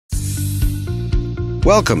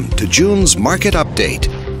Welcome to June's Market Update.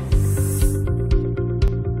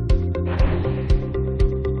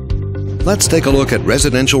 Let's take a look at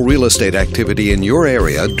residential real estate activity in your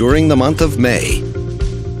area during the month of May.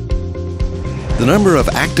 The number of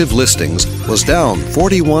active listings was down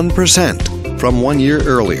 41% from 1 year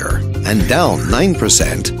earlier and down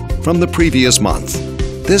 9% from the previous month.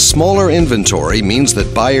 This smaller inventory means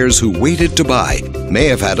that buyers who waited to buy may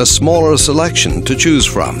have had a smaller selection to choose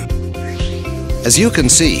from. As you can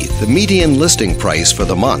see, the median listing price for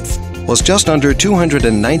the month was just under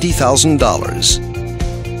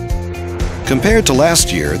 $290,000. Compared to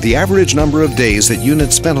last year, the average number of days that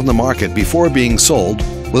units spent on the market before being sold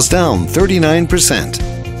was down 39%.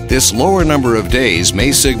 This lower number of days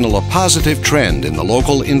may signal a positive trend in the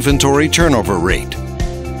local inventory turnover rate.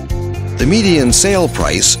 The median sale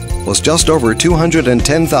price was just over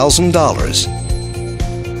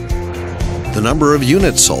 $210,000. The number of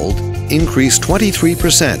units sold increased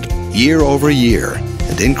 23% year over year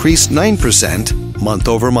and increased 9% month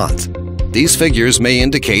over month. These figures may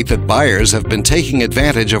indicate that buyers have been taking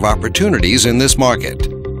advantage of opportunities in this market.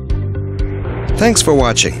 Thanks for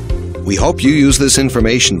watching. We hope you use this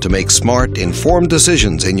information to make smart, informed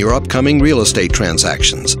decisions in your upcoming real estate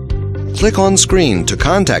transactions. Click on screen to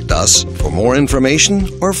contact us for more information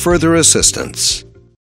or further assistance.